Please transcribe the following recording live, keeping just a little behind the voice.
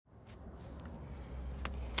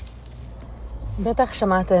בטח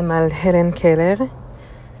שמעתם על הלן קלר,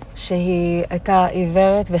 שהיא הייתה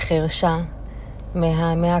עיוורת וחירשה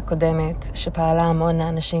מהמאה הקודמת, שפעלה המון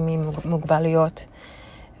אנשים עם מוגבלויות.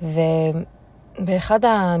 ובאחד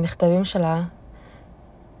המכתבים שלה,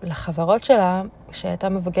 לחברות שלה, שהייתה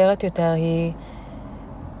מבוגרת יותר,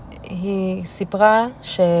 היא סיפרה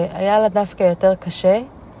שהיה לה דווקא יותר קשה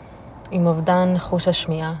עם אובדן חוש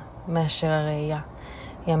השמיעה מאשר הראייה.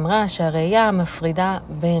 היא אמרה שהראייה מפרידה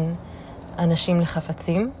בין אנשים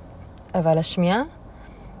לחפצים, אבל השמיעה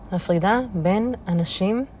מפרידה בין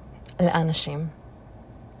אנשים לאנשים.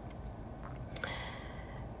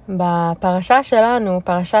 בפרשה שלנו,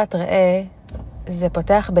 פרשת ראה, זה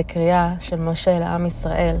פותח בקריאה של משה לעם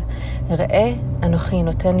ישראל. ראה, אנוכי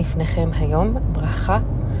נותן לפניכם היום ברכה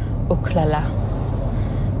וכללה.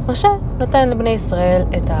 משה נותן לבני ישראל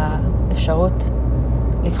את האפשרות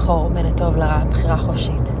לבחור בין הטוב לרע, בחירה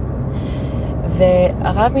חופשית.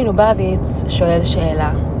 והרב מלובביץ' שואל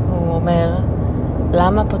שאלה. הוא אומר,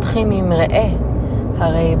 למה פותחים עם ראה?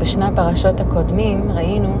 הרי בשני הפרשות הקודמים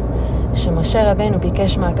ראינו שמשה רבנו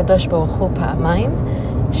ביקש מהקדוש ברוך הוא פעמיים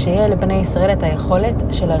שיהיה לבני ישראל את היכולת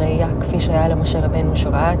של הראייה, כפי שהיה למשה רבנו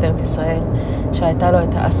שראה את ארץ ישראל, שהייתה לו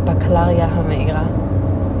את האספקלריה המאירה.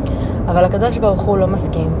 אבל הקדוש ברוך הוא לא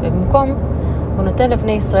מסכים, ובמקום הוא נותן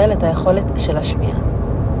לבני ישראל את היכולת של השמיעה.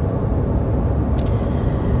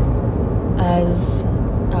 אז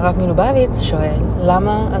הרב מלובביץ' שואל,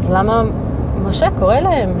 למה משה קורא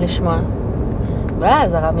להם לשמוע?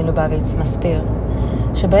 ואז הרב מלובביץ' מסביר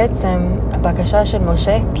שבעצם הבקשה של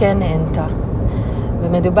משה כן נענתה.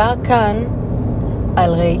 ומדובר כאן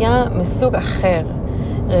על ראייה מסוג אחר,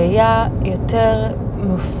 ראייה יותר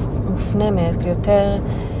מופנמת, יותר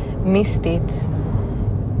מיסטית.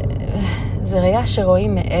 זה ראייה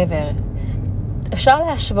שרואים מעבר. אפשר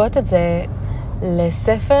להשוות את זה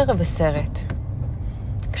לספר וסרט.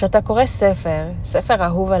 כשאתה קורא ספר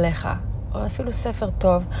אהוב עליך, או אפילו ספר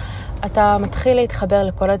טוב, אתה מתחיל להתחבר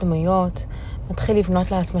לכל הדמויות, מתחיל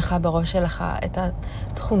לבנות לעצמך בראש שלך את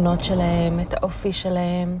התכונות שלהם, את האופי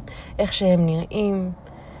שלהם, איך שהם נראים,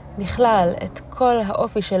 בכלל, את כל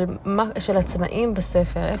האופי של עצמאים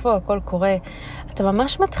בספר, איפה הכל קורה. אתה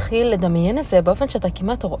ממש מתחיל לדמיין את זה באופן שאתה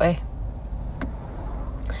כמעט רואה.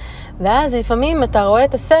 ואז לפעמים אתה רואה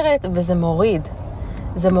את הסרט וזה מוריד.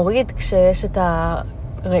 זה מוריד כשיש את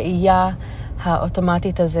הראייה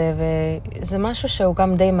האוטומטית הזה, וזה משהו שהוא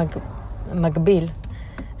גם די מגביל.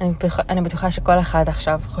 אני בטוחה שכל אחד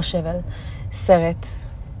עכשיו חושב על סרט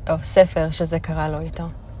או ספר שזה קרה לו איתו.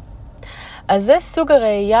 אז זה סוג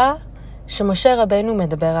הראייה שמשה רבנו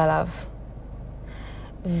מדבר עליו.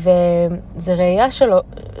 וזה ראייה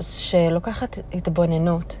שלוקחת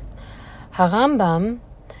התבוננות. הרמב"ם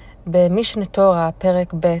במשנה תורה,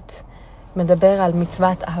 פרק ב', מדבר על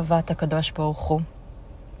מצוות אהבת הקדוש ברוך הוא.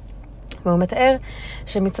 והוא מתאר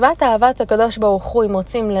שמצוות אהבת הקדוש ברוך הוא, אם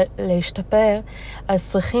רוצים להשתפר, אז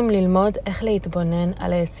צריכים ללמוד איך להתבונן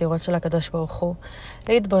על היצירות של הקדוש ברוך הוא.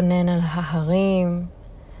 להתבונן על ההרים,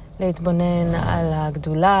 להתבונן על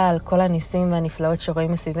הגדולה, על כל הניסים והנפלאות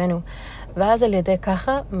שרואים מסביבנו. ואז על ידי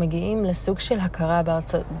ככה מגיעים לסוג של הכרה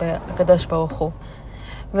בקדוש ברוך הוא.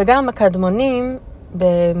 וגם הקדמונים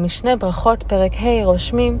במשנה ברכות פרק ה'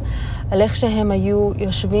 רושמים על איך שהם היו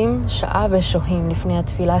יושבים שעה ושוהים לפני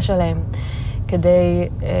התפילה שלהם כדי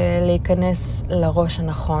להיכנס לראש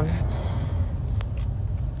הנכון.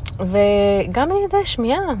 וגם על ידי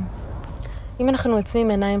שמיעה. אם אנחנו עוצמים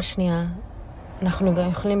עיניים שנייה, אנחנו גם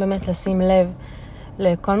יכולים באמת לשים לב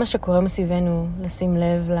לכל מה שקורה מסביבנו, לשים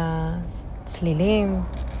לב לצלילים,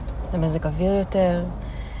 למזג אוויר יותר,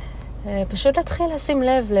 פשוט להתחיל לשים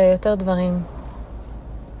לב ליותר דברים.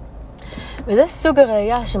 וזה סוג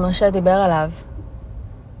הראייה שמשה דיבר עליו.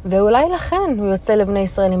 ואולי לכן הוא יוצא לבני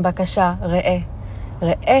ישראל עם בקשה,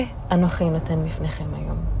 ראה אנוכי נותן בפניכם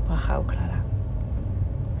היום ברכה וכללה.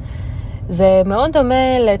 זה מאוד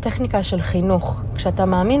דומה לטכניקה של חינוך. כשאתה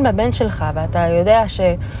מאמין בבן שלך ואתה יודע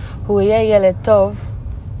שהוא יהיה ילד טוב,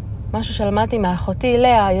 משהו שלמדתי מאחותי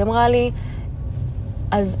לאה, היא אמרה לי,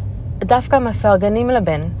 אז דווקא מפרגנים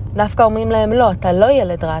לבן, דווקא אומרים להם לא, אתה לא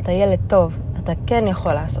ילד רע, אתה ילד טוב, אתה כן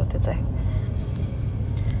יכול לעשות את זה.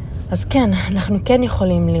 אז כן, אנחנו כן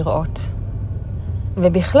יכולים לראות.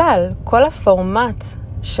 ובכלל, כל הפורמט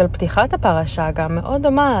של פתיחת הפרשה גם מאוד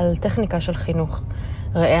דומה על טכניקה של חינוך.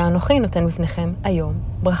 ראה אנוכי נותן בפניכם היום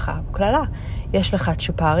ברכה וכללה. יש לך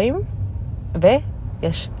צ'ופרים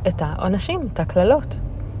ויש את העונשים, את הכללות.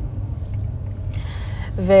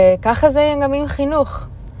 וככה זה גם עם חינוך.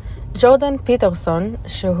 ג'ורדן פיטרסון,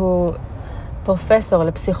 שהוא פרופסור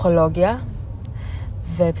לפסיכולוגיה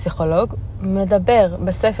ופסיכולוג, מדבר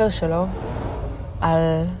בספר שלו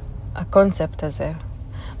על הקונספט הזה.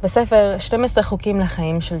 בספר 12 חוקים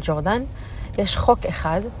לחיים של ג'ורדן, יש חוק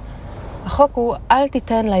אחד. החוק הוא, אל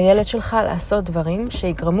תיתן לילד שלך לעשות דברים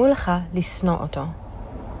שיגרמו לך לשנוא אותו.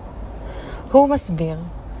 הוא מסביר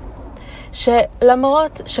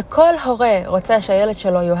שלמרות שכל הורה רוצה שהילד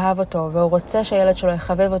שלו יאהב אותו, והוא רוצה שהילד שלו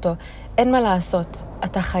יחבב אותו, אין מה לעשות.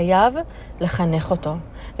 אתה חייב לחנך אותו.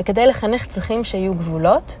 וכדי לחנך צריכים שיהיו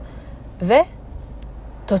גבולות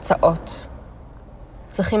ותוצאות.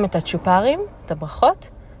 צריכים את הצ'ופרים, את הברכות,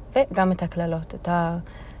 וגם את הכללות,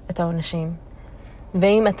 את העונשים.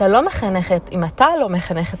 ואם אתה לא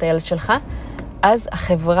מחנך את הילד שלך, אז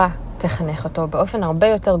החברה תחנך אותו באופן הרבה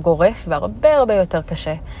יותר גורף והרבה הרבה יותר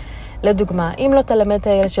קשה. לדוגמה, אם לא תלמד את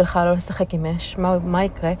הילד שלך לא לשחק עם אש, מה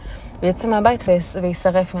יקרה? הוא יצא מהבית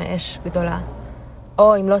וישרף מאש גדולה.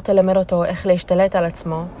 או אם לא תלמד אותו איך להשתלט על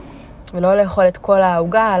עצמו, ולא לאכול את כל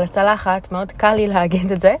העוגה על הצלחת, מאוד קל לי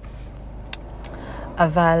להגיד את זה.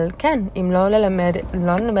 אבל כן, אם לא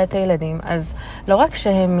נלמד את הילדים, אז לא רק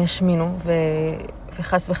שהם ישמינו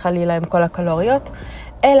וחס וחלילה עם כל הקלוריות,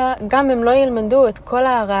 אלא גם הם לא ילמדו את כל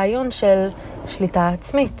הרעיון של שליטה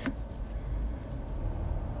עצמית.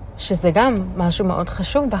 שזה גם משהו מאוד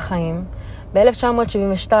חשוב בחיים.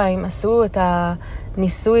 ב-1972 עשו את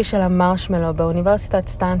הניסוי של המרשמלו באוניברסיטת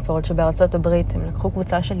סטנפורד שבארצות הברית. הם לקחו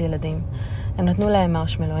קבוצה של ילדים, הם נתנו להם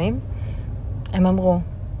מרשמלואים. הם אמרו,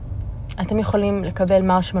 אתם יכולים לקבל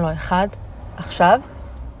מרשמלו אחד עכשיו,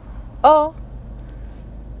 או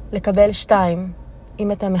לקבל 2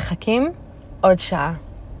 אם אתם מחכים עוד שעה.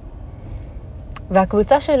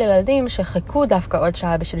 והקבוצה של ילדים שחכו דווקא עוד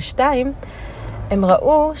שעה בשביל 2, הם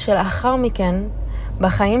ראו שלאחר מכן,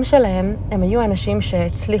 בחיים שלהם, הם היו אנשים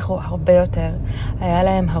שהצליחו הרבה יותר. היה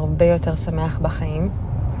להם הרבה יותר שמח בחיים.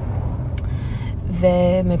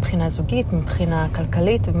 ומבחינה זוגית, מבחינה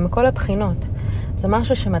כלכלית ומכל הבחינות. זה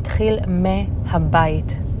משהו שמתחיל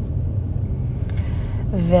מהבית.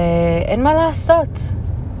 ואין מה לעשות.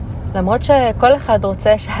 למרות שכל אחד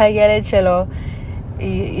רוצה שהילד שלו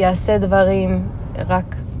יעשה דברים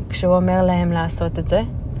רק כשהוא אומר להם לעשות את זה,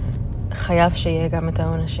 חייב שיהיה גם את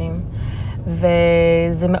העונשים.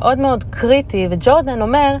 וזה מאוד מאוד קריטי, וג'ורדן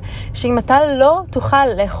אומר שאם אתה לא תוכל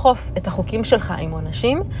לאכוף את החוקים שלך עם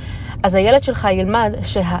עונשים, אז הילד שלך ילמד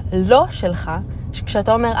שהלא שלך,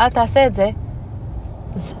 כשאתה אומר אל תעשה את זה,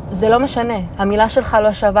 זה לא משנה. המילה שלך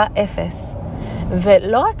לא שווה 0.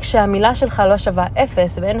 ולא רק שהמילה שלך לא שווה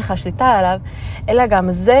 0 ואין לך שליטה עליו, אלא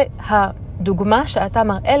גם זה הדוגמה שאתה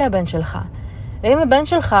מראה לבן שלך. ואם הבן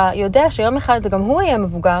שלך יודע שיום אחד גם הוא יהיה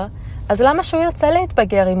מבוגר, אז למה שהוא ירצה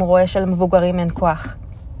להתבגר אם הוא רואה שלמבוגרים אין כוח?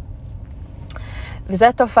 וזו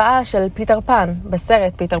התופעה של פיטר פן,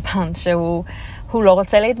 בסרט פיטר פן, שהוא לא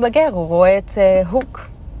רוצה להתבגר, הוא רואה את הוק.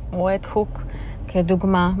 הוא רואה את הוק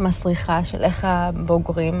כדוגמה מסריחה של איך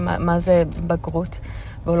הבוגרים, מה זה בגרות,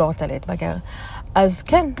 והוא לא רוצה להתבגר. אז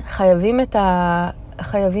כן, חייבים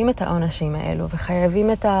את העונשים האלו,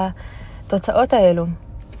 וחייבים את התוצאות האלו.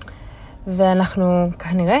 ואנחנו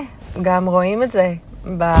כנראה גם רואים את זה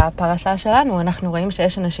בפרשה שלנו. אנחנו רואים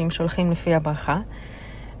שיש אנשים שהולכים לפי הברכה,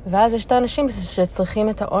 ואז יש את האנשים שצריכים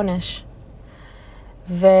את העונש.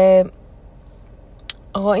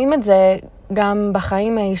 ורואים את זה גם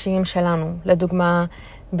בחיים האישיים שלנו. לדוגמה,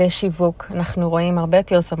 בשיווק, אנחנו רואים הרבה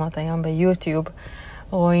פרסומות היום ביוטיוב,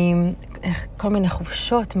 רואים כל מיני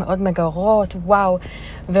חופשות מאוד מגרות, וואו,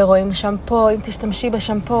 ורואים שמפו, אם תשתמשי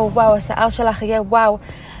בשמפו, וואו, השיער שלך יהיה וואו.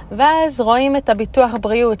 ואז רואים את הביטוח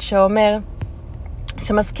בריאות שאומר,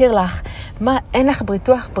 שמזכיר לך, מה, אין לך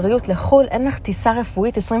ביטוח בריאות לחול, אין לך טיסה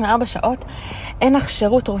רפואית 24 שעות, אין לך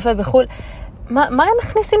שירות רופא בחול. מה הם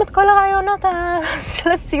מכניסים את כל הרעיונות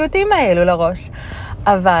של הסיוטים האלו לראש?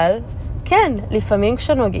 אבל כן, לפעמים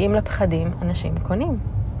כשנוגעים לפחדים, אנשים קונים.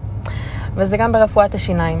 וזה גם ברפואת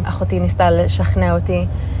השיניים. אחותי ניסתה לשכנע אותי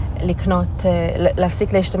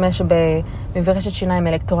להפסיק להשתמש במברשת שיניים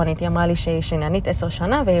אלקטרונית. היא אמרה לי שהיא שיננית 10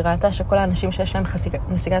 שנה, והיא ראתה שכל האנשים שיש להם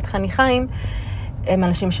נסיגת חניכיים, הם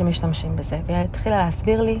אנשים שמשתמשים בזה. והיא התחילה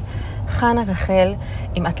להסביר לי, חנה רחל,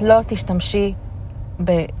 אם את לא תשתמשי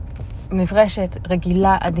במברשת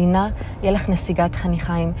רגילה, עדינה, יהיה לך נסיגת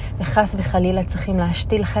חניכיים, וחס וחלילה צריכים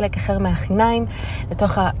להשתיל חלק אחר מהחיניים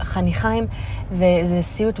לתוך החניכיים, וזה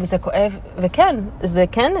סיוט וזה כואב. וכן, זה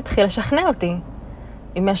כן התחיל לשכנע אותי.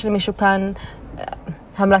 אם יש למישהו כאן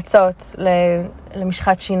המלצות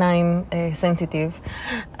למשחת שיניים סנסיטיב,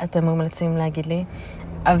 אתם ממליצים להגיד לי,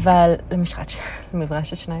 אבל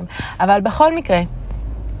למברשת שיניים. אבל בכל מקרה,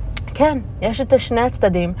 כן, יש את שני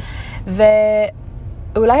הצדדים,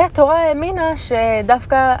 ואולי התורה האמינה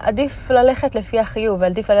שדווקא עדיף ללכת לפי החיוב,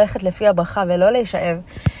 ועדיף ללכת לפי הברכה, ולא להישאב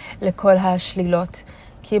לכל השלילות.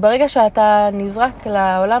 כי ברגע שאתה נזרק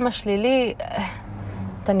לעולם השלילי,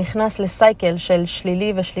 אתה נכנס לסייקל של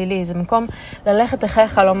שלילי ושלילי. זה במקום ללכת אחרי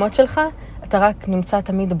החלומות שלך, אתה רק נמצא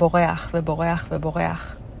תמיד בורח ובורח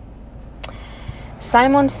ובורח.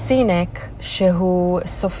 סיימון סינק, שהוא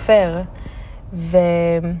סופר,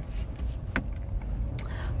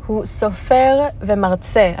 הוא סופר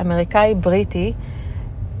ומרצה אמריקאי בריטי,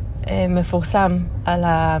 מפורסם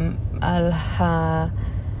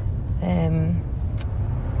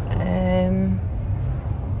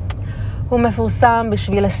הוא מפורסם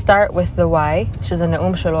בשביל Start with the Why, שזה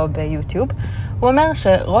נאום שלו ביוטיוב. הוא אומר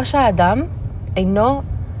שראש האדם אינו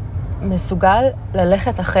מסוגל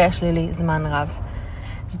ללכת אחרי השלילי זמן רב.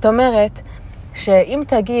 זאת אומרת, שאם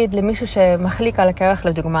תגיד למישהו שמחליק על הקרח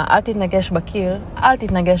לדוגמה, אל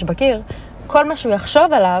תתנגש בקיר, כל מה שהוא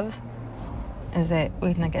יחשוב עליו, זה הוא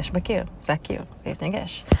יתנגש בקיר, זה הקיר, הוא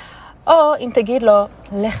יתנגש. או אם תגיד לו,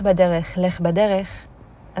 לך בדרך,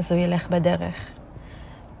 אז הוא ילך בדרך.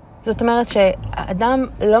 זאת אומרת שהאדם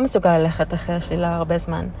לא מסוגל ללכת אחרי השלילה הרבה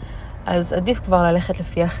זמן, אז עדיף כבר ללכת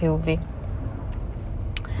לפי החיובי.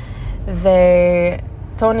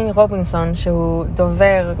 וטוני רובינסון, שהוא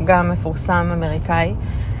דובר גם מפורסם אמריקאי,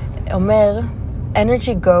 אומר,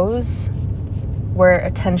 Energy goes where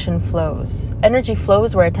attention flows. Energy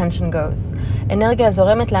flows where attention goes. אנרגיה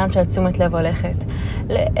זורמת לאן שהתשומת לב הולכת.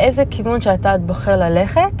 לאיזה כיוון שאתה בוחר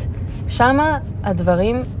ללכת, שמה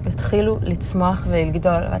הדברים התחילו לצמוח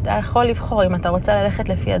ולגדול. ואתה יכול לבחור אם אתה רוצה ללכת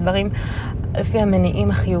לפי הדברים, לפי המניעים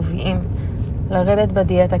החיוביים. לרדת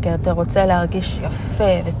בדיאטה כי אתה רוצה להרגיש יפה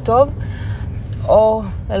וטוב, או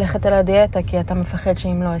ללכת על הדיאטה כי אתה מפחד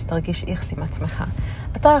שאם לא, אז תרגיש איכס עם עצמך.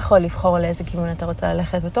 אתה יכול לבחור לאיזה כיוון אתה רוצה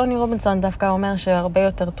ללכת, וטוני רובינסון דווקא אומר שהרבה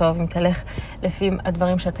יותר טוב אם תלך לפי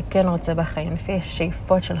הדברים שאתה כן רוצה בחיים, לפי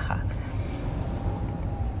השאיפות שלך.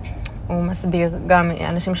 הוא מסביר גם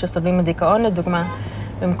אנשים שסובלים מדיכאון לדוגמה,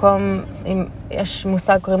 במקום, אם יש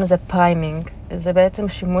מושג קוראים לזה פריימינג, זה בעצם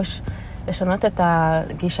שימוש לשנות את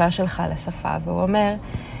הגישה שלך לשפה, והוא אומר,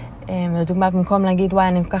 לדוגמה, במקום להגיד, וואי,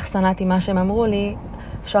 אני כל כך שנאתי מה שהם אמרו לי,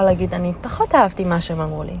 אפשר להגיד, אני פחות אהבתי מה שהם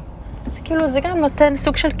אמרו לי. אז כאילו, זה גם נותן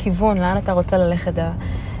סוג של כיוון, לאן אתה רוצה ללכת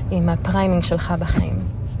עם הפריימינג שלך בחיים.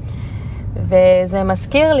 וזה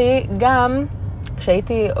מזכיר לי גם,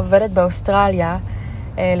 כשהייתי עובדת באוסטרליה,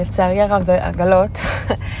 לצערי הרב ועגלות,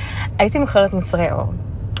 הייתי מוכרת מוצרי אור.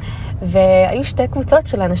 והיו שתי קבוצות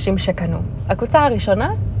של אנשים שקנו. הקבוצה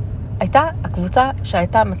הראשונה הייתה הקבוצה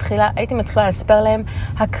הייתי מתחילה לספר להם,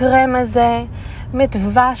 הקרם הזה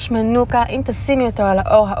מדבש מנוקה, אם תשימי אותו על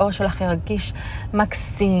האור שלך ירגיש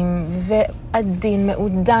מקסים ועדין,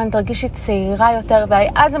 מעודן, תרגישי צעירה יותר,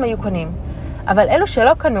 ואז הם היו קונים. אבל אלו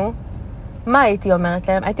שלא קנו, מה הייתי אומרת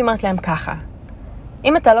להם? הייתי אומרת להם ככה,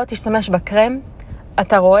 אם אתה לא תשתמש בקרם,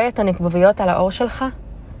 אתה רואה את הנקבוביות על האור שלך,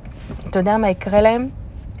 אתה יודע מה יקרה להם?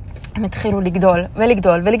 הם התחילו לגדול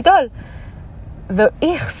ולגדול ולגדול.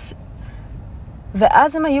 ואיכס.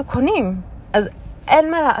 ואז הם היו קונים. אז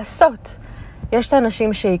אין מה לעשות. יש את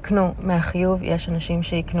האנשים שיקנו מהחיוב, יש אנשים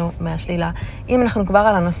שיקנו מהשלילה. אם אנחנו כבר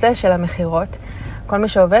על הנושא של המחירות, כל מי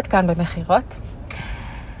שעובד כאן במחירות,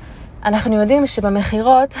 אנחנו יודעים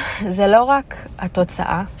שבמחירות זה לא רק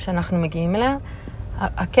התוצאה שאנחנו מגיעים אליה,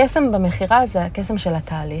 הקסם במחירה זה הקסם של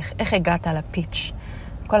התהליך, איך הגעת לפיץ',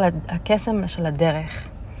 כל הקסם של הדרך.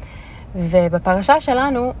 ובפרשה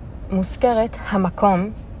שלנו מוזכרת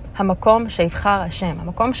המקום שיבחר השם.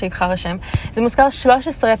 המקום שיבחר השם, זה מוזכר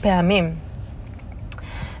 13 פעמים.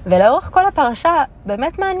 ולאורך כל הפרשה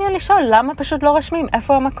באמת מעניין לשאול למה פשוט לא רשמים,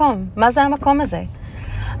 איפה המקום? מה זה המקום הזה?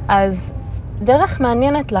 אז דרך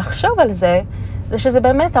מעניינת לחשוב על זה, זה שזה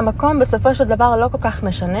באמת המקום בסופו של דבר לא כל כך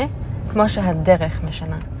משנה, כמו שהדרך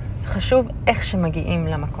משנה. זה חשוב איך שמגיעים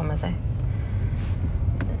למקום הזה.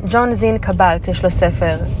 ג'ון זין קבלט, יש לו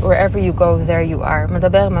ספר, Wherever you go, there you are,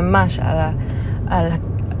 מדבר ממש על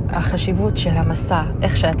החשיבות של המסע,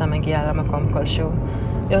 איך שאתה מגיע למקום כלשהו.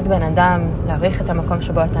 להיות בן אדם, להעריך את המקום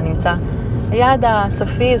שבו אתה נמצא. היעד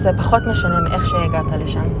הסופי זה פחות משנה מאיך שהגעת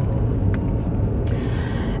לשם.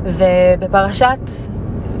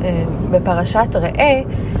 ובפרשת ראה,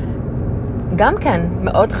 גם כן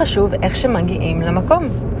מאוד חשוב איך שמגיעים למקום.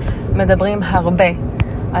 מדברים הרבה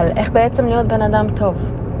על איך בעצם להיות בן אדם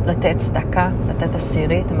טוב. לתת צדקה, לתת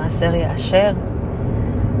עשירית, מעשר יאשר,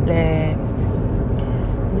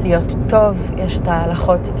 להיות טוב. יש את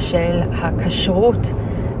ההלכות של הכשרות,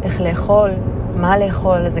 איך לאכול, מה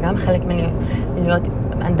לאכול, זה גם חלק מלהיות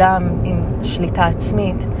אדם עם שליטה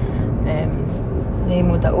עצמית ועם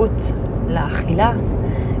מודעות לאכילה.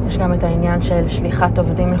 יש גם את העניין של שליחת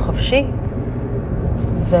עובדים לחופשי,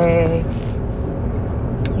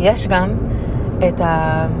 ויש גם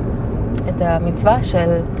את המצווה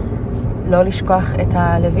של לא לשכוח את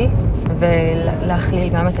הלוי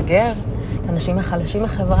ולהכליל גם את הגר, את האנשים החלשים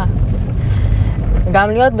בחברה. גם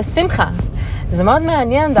להיות בשמחה. זה מאוד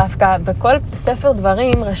מעניין דווקא, בכל ספר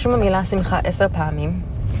דברים רשום המילה שמחה 10 פעמים,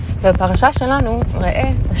 ובפרשה שלנו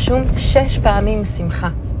ראה רשום 6 פעמים שמחה.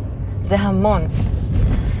 זה המון.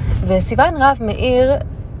 וסיוון רב מאיר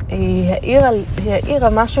היא העירה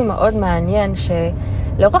משהו מאוד מעניין,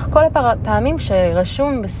 שלאורך כל הפעמים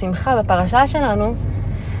שרשום בשמחה בפרשה שלנו,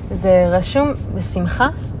 זה רשום בשמחה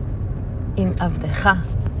עם עבדך,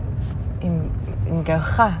 עם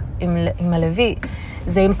גרך, עם הלוי.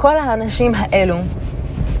 זה עם כל האנשים האלו.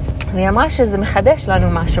 והיא אמרה שזה מחדש לנו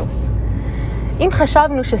משהו. אם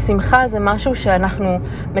חשבנו ששמחה זה משהו שאנחנו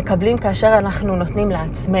מקבלים כאשר אנחנו נותנים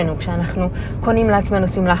לעצמנו, כשאנחנו קונים לעצמנו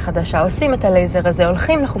שמלה חדשה, עושים את הלייזר הזה,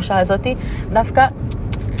 הולכים לחופשה הזאת, דווקא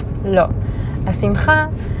לא. השמחה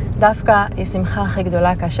דווקא היא שמחה הכי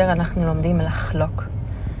גדולה כאשר אנחנו לומדים לחלוק.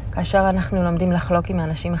 כאשר אנחנו לומדים לחלוק עם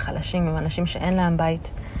האנשים החלשים, עם האנשים שאין להם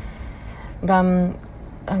בית. גם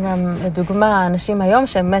לדוגמה, האנשים היום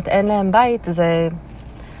שבאמת אין להם בית, זה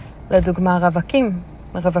לדוגמה רווקים,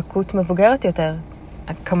 רווקות מבוגרת יותר.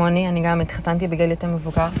 כמוני, אני גם התחתנתי בגיל יותר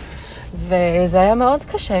מבוגר, וזה היה מאוד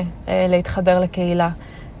קשה להתחבר לקהילה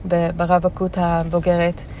ברווקות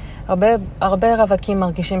הבוגרת. הרבה רווקים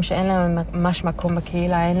מרגישים שאין להם ממש מקום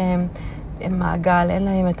בקהילה, אין להם מעגל, אין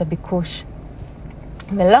להם את הביקוש.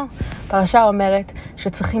 ולא, פרשה אומרת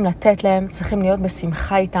שצריכים לתת להם, צריכים להיות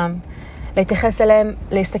בשמחה איתם, להתייחס אליהם,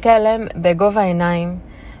 להסתכל עליהם בגובה העיניים,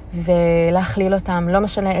 ולהכליל אותם, לא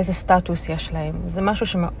משנה איזה סטטוס יש להם. זה משהו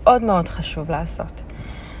שמאוד מאוד חשוב לעשות.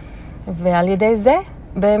 ועל ידי זה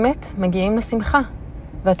באמת מגיעים לשמחה.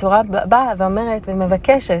 והתורה באה ואומרת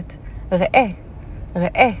ומבקשת,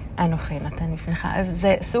 ראה אנוכי נתן לפניך. אז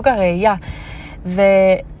זה סוג הראייה.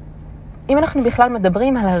 ואם אנחנו בכלל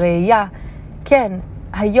מדברים על הראייה, כן,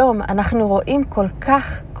 היום אנחנו רואים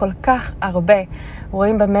כל כך הרבה.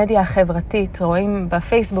 רואים במדיה החברתית, רואים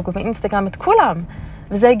בפייסבוק ובאינסטגרם את כולם.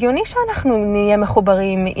 וזה הגיוני שאנחנו נהיה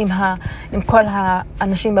מחוברים עם כל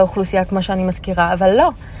האנשים באוכלוסייה, כמו שאני מזכירה, אבל לא.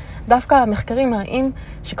 דווקא המחקרים מראים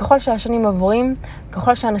שככל שהשנים עוברים,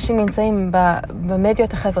 ככל שאנשים נמצאים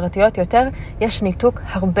במדיות החברתיות יותר, יש ניתוק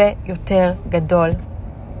הרבה יותר גדול.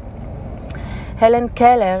 הלן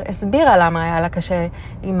קלר הסבירה למה היה לה קשה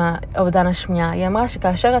עם האובדן השמיעה. היא אמרה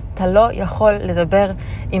שכאשר אתה לא יכול לדבר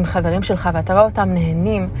עם חברים שלך ואתה רואה אותם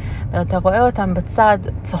נהנים ואתה רואה אותם בצד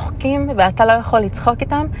צוחקים ואתה לא יכול לצחוק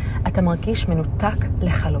איתם, אתה מרגיש מנותק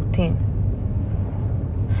לחלוטין.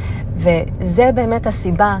 וזה באמת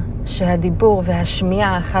הסיבה שהדיבור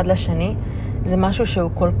והשמיעה אחד לשני זה משהו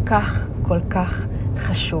שהוא כל כך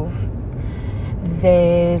חשוב.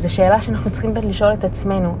 וזו שאלה שאנחנו צריכים לשאול את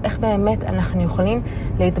עצמנו, איך באמת אנחנו יכולים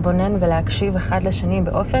להתבונן ולהקשיב אחד לשני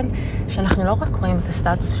באופן שאנחנו לא רק רואים את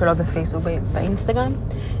הסטטוס שלו בפייסבוק ובאינסטגרם,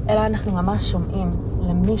 אלא אנחנו ממש שומעים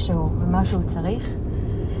למישהו ומה שהוא צריך,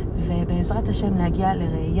 ובעזרת השם להגיע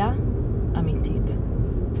לראייה אמיתית.